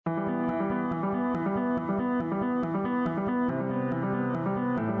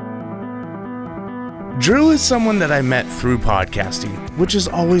Drew is someone that I met through podcasting, which is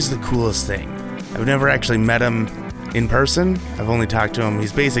always the coolest thing. I've never actually met him in person. I've only talked to him.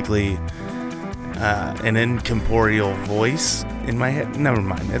 He's basically an incorporeal voice in my head. Never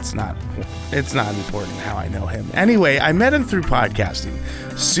mind. It's not important how I know him. Anyway, I met him through podcasting.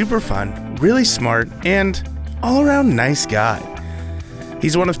 Super fun, really smart, and all around nice guy.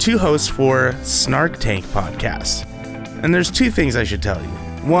 He's one of 2 hosts for Snark Tank Podcast. And there's 2 things I should tell you.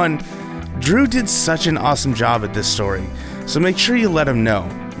 1, Drew did such an awesome job at this story, so make sure you let him know.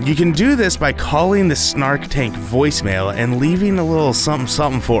 You can do this by calling the Snark Tank voicemail and leaving a little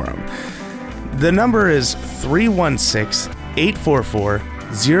something for him. The number is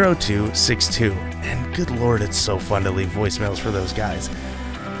 316-844-0262. And good lord, it's so fun to leave voicemails for those guys.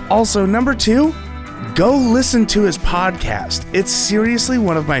 Also, number 2, go listen to his podcast. It's seriously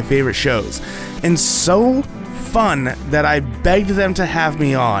one of my favorite shows, and so fun that I begged them to have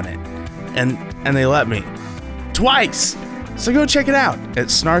me on it. And they let me. Twice! So go check it out at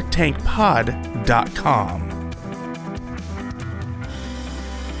snarktankpod.com.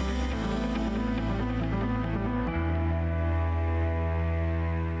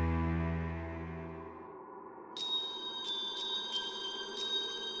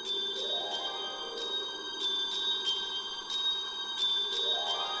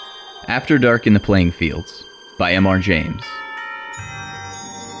 After Dark in the Playing Fields by M.R. James.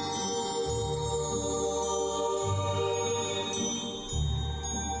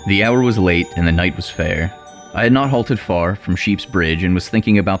 The hour was late and the night was fair. I had not halted far from Sheep's Bridge and was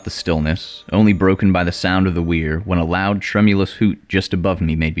thinking about the stillness, only broken by the sound of the weir, when a loud, tremulous hoot just above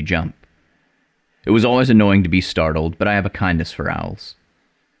me made me jump. It was always annoying to be startled, but I have a kindness for owls.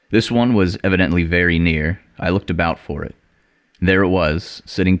 This one was evidently very near. I looked about for it. There it was,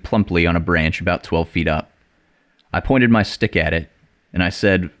 sitting plumply on a branch about 12 feet up. I pointed my stick at it, and I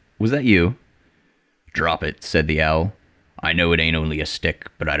said, "Was that you?" "Drop it," said the owl. "I know it ain't only a stick,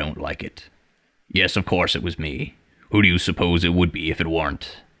 but I don't like it." "Yes, of course it was me. Who do you suppose it would be if it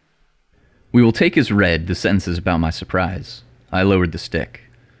weren't?" We will take as read the sentences about my surprise. I lowered the stick.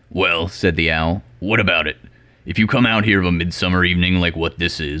 "Well," said the owl, "what about it? If you come out here of a midsummer evening like what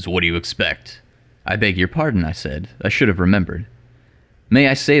this is, what do you expect?" "I beg your pardon," I said. "I should have remembered. May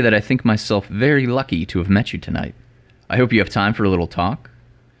I say that I think myself very lucky to have met you tonight. I hope you have time for a little talk?"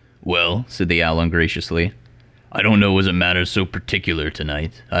 "Well," said the owl ungraciously, "I don't know as it matters so particular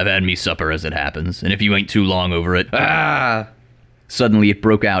tonight. I've had me supper as it happens, and if you ain't too long over it—" "Ah!" Suddenly it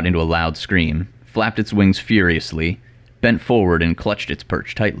broke out into a loud scream, flapped its wings furiously, bent forward and clutched its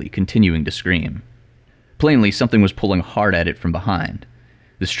perch tightly, continuing to scream. Plainly, something was pulling hard at it from behind.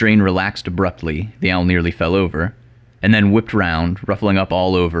 The strain relaxed abruptly, the owl nearly fell over, and then whipped round, ruffling up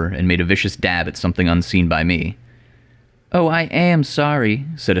all over, and made a vicious dab at something unseen by me. "Oh, I am sorry,"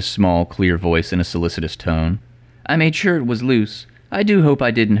 said a small, clear voice in a solicitous tone. "I made sure it was loose. I do hope I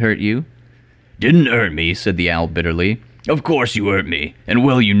didn't hurt you." "Didn't hurt me," said the owl bitterly. "Of course you hurt me, and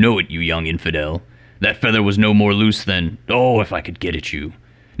well you know it, you young infidel. That feather was no more loose than— oh, if I could get at you.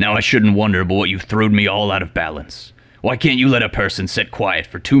 Now I shouldn't wonder but what you've throwed me all out of balance. Why can't you let a person sit quiet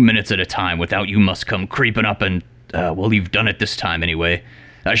for 2 minutes at a time without you must come creeping up and— well, you've done it this time anyway.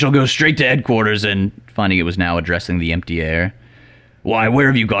 I shall go straight to headquarters and—" finding it was now addressing the empty air. "Why, where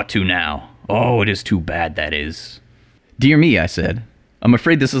have you got to now? Oh, it is too bad, that is." "Dear me," I said. "I'm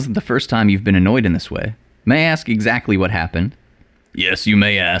afraid this isn't the first time you've been annoyed in this way. May I ask exactly what happened?" "Yes, you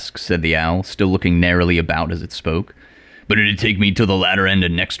may ask," said the owl, still looking narrowly about as it spoke. "But it'd take me till the latter end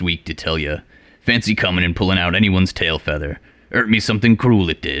of next week to tell you. Fancy coming and pulling out anyone's tail feather. Hurt me something cruel,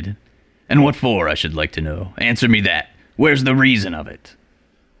 it did. And what for, I should like to know? Answer me that. Where's the reason of it?"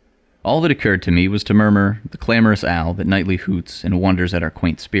 All that occurred to me was to murmur, the clamorous owl that nightly hoots and wonders at our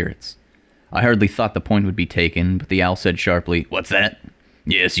quaint spirits. I hardly thought the point would be taken, but the owl said sharply, "What's that?"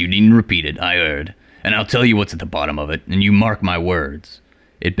 "Yes, you needn't repeat it, I heard. And I'll tell you what's at the bottom of it, and you mark my words."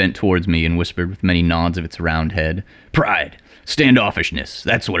 It bent towards me and whispered with many nods of its round head, "Pride, standoffishness,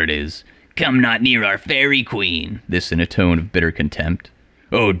 that's what it is. Come not near our fairy queen," this in a tone of bitter contempt.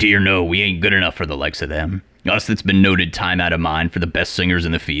 "Oh dear no, we ain't good enough for the likes of them. Us that's been noted time out of mind for the best singers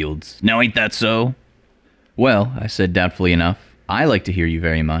in the fields. Now ain't that so?" "Well," I said doubtfully enough, "I like to hear you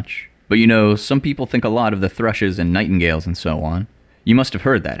very much. But you know, some people think a lot of the thrushes and nightingales and so on. You must have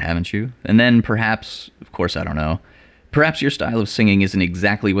heard that, haven't you? And then perhaps, of course I don't know, perhaps your style of singing isn't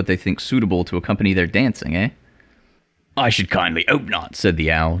exactly what they think suitable to accompany their dancing, eh?" "I should kindly hope not," said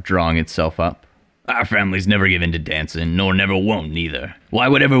the owl, drawing itself up. "Our family's never given to dancing, nor never won't neither. Why,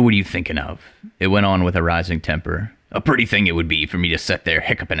 whatever were you thinking of?" It went on with a rising temper. A pretty thing it would be for me to sit there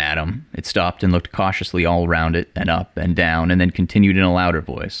hiccuping at 'em. It stopped and looked cautiously all around it, and up and down, and then continued in a louder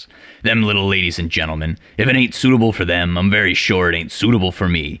voice. Them little ladies and gentlemen, if it ain't suitable for them, I'm very sure it ain't suitable for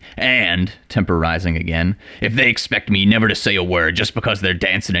me. And, temper rising again, if they expect me never to say a word just because they're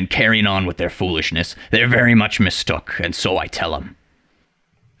dancing and carrying on with their foolishness, they're very much mistook, and so I tell 'em.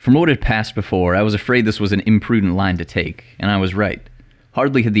 From what had passed before, I was afraid this was an imprudent line to take, and I was right.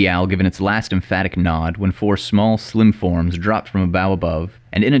 Hardly had the owl given its last emphatic nod when 4 small, slim forms dropped from a bough above,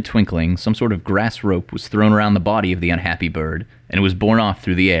 and in a twinkling, some sort of grass rope was thrown around the body of the unhappy bird, and it was borne off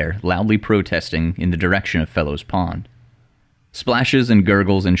through the air, loudly protesting in the direction of Fellow's Pond. Splashes and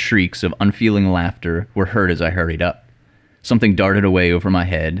gurgles and shrieks of unfeeling laughter were heard as I hurried up. Something darted away over my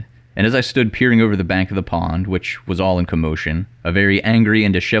head, and as I stood peering over the bank of the pond, which was all in commotion, a very angry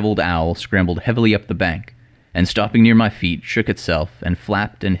and disheveled owl scrambled heavily up the bank, and stopping near my feet, shook itself and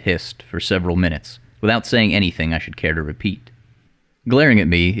flapped and hissed for several minutes, without saying anything I should care to repeat. Glaring at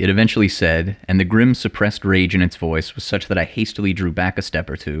me, it eventually said, and the grim, suppressed rage in its voice was such that I hastily drew back a step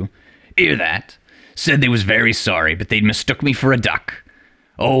or two, "'Ear that? Said they was very sorry, but they'd mistook me for a duck.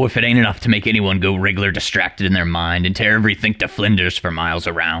 Oh, if it ain't enough to make anyone go regular distracted in their mind and tear everything to flinders for miles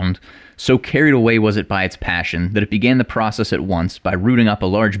around." So carried away was it by its passion that it began the process at once by rooting up a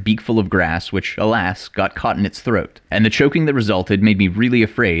large beakful of grass which, alas, got caught in its throat, and the choking that resulted made me really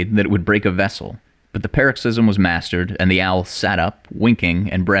afraid that it would break a vessel. But the paroxysm was mastered, and the owl sat up, winking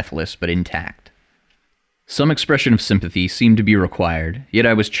and breathless but intact. Some expression of sympathy seemed to be required, yet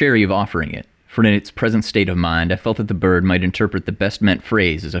I was chary of offering it, for in its present state of mind I felt that the bird might interpret the best meant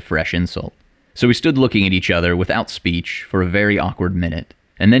phrase as a fresh insult. So we stood looking at each other without speech for a very awkward minute.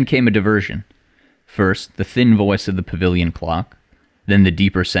 And then came a diversion. First, the thin voice of the pavilion clock, then the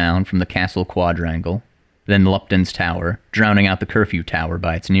deeper sound from the castle quadrangle, then Lupton's tower, drowning out the curfew tower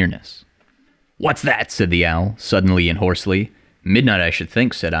by its nearness. "What's that?" said the owl, suddenly and hoarsely. "Midnight, I should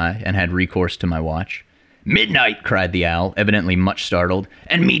think," said I, and had recourse to my watch. "Midnight!" cried the owl, evidently much startled.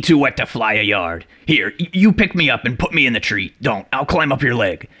 "And me too wet to fly a yard. Here, you pick me up and put me in the tree. Don't, I'll climb up your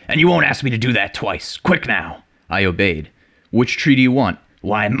leg. And you won't ask me to do that twice. Quick now." I obeyed. "Which tree do you want?"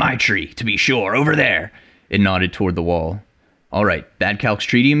 "Why, my tree, to be sure, over there." It nodded toward the wall. "All right, Badcalc's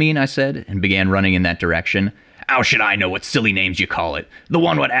tree, do you mean?" I said, and began running in that direction. "How should I know what silly names you call it? The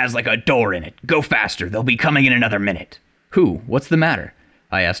one what has like a door in it. Go faster, they'll be coming in another minute." "Who? What's the matter?"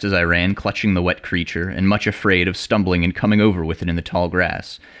 I asked as I ran, clutching the wet creature, and much afraid of stumbling and coming over with it in the tall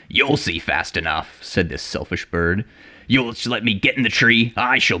grass. "You'll see fast enough," said this selfish bird. "You'll just let me get in the tree,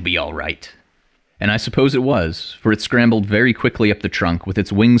 I shall be all right." And I suppose it was, for it scrambled very quickly up the trunk with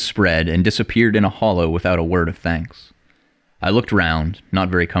its wings spread and disappeared in a hollow without a word of thanks. I looked round, not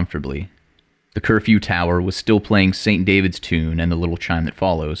very comfortably. The curfew tower was still playing St. David's tune and the little chime that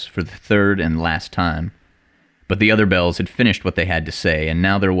follows for the third and last time. But the other bells had finished what they had to say, and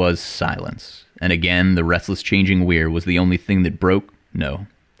now there was silence. And again, the restless changing weir was the only thing that broke, no,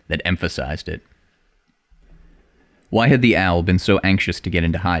 that emphasized it. Why had the owl been so anxious to get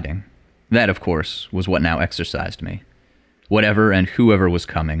into hiding? That, of course, was what now exercised me. Whatever and whoever was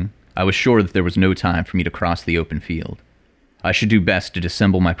coming, I was sure that there was no time for me to cross the open field. I should do best to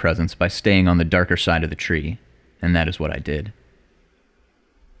dissemble my presence by staying on the darker side of the tree, and that is what I did.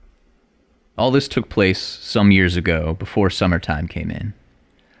 All this took place some years ago, before summertime came in.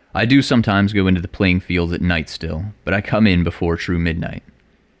 I do sometimes go into the playing fields at night still, but I come in before true midnight.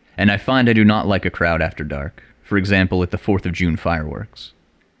 And I find I do not like a crowd after dark, for example at the 4th of June fireworks.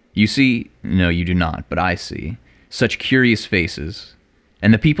 You see, no you do not, but I see, such curious faces,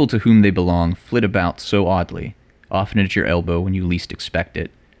 and the people to whom they belong flit about so oddly, often at your elbow when you least expect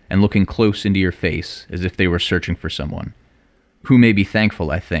it, and looking close into your face as if they were searching for someone, who may be thankful,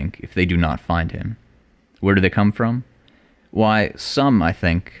 I think, if they do not find him. Where do they come from? Why, some, I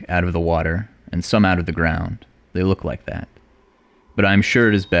think, out of the water, and some out of the ground. They look like that. But I am sure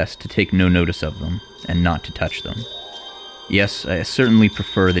it is best to take no notice of them, and not to touch them. Yes, I certainly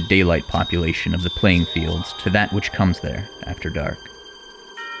prefer the daylight population of the playing fields to that which comes there after dark.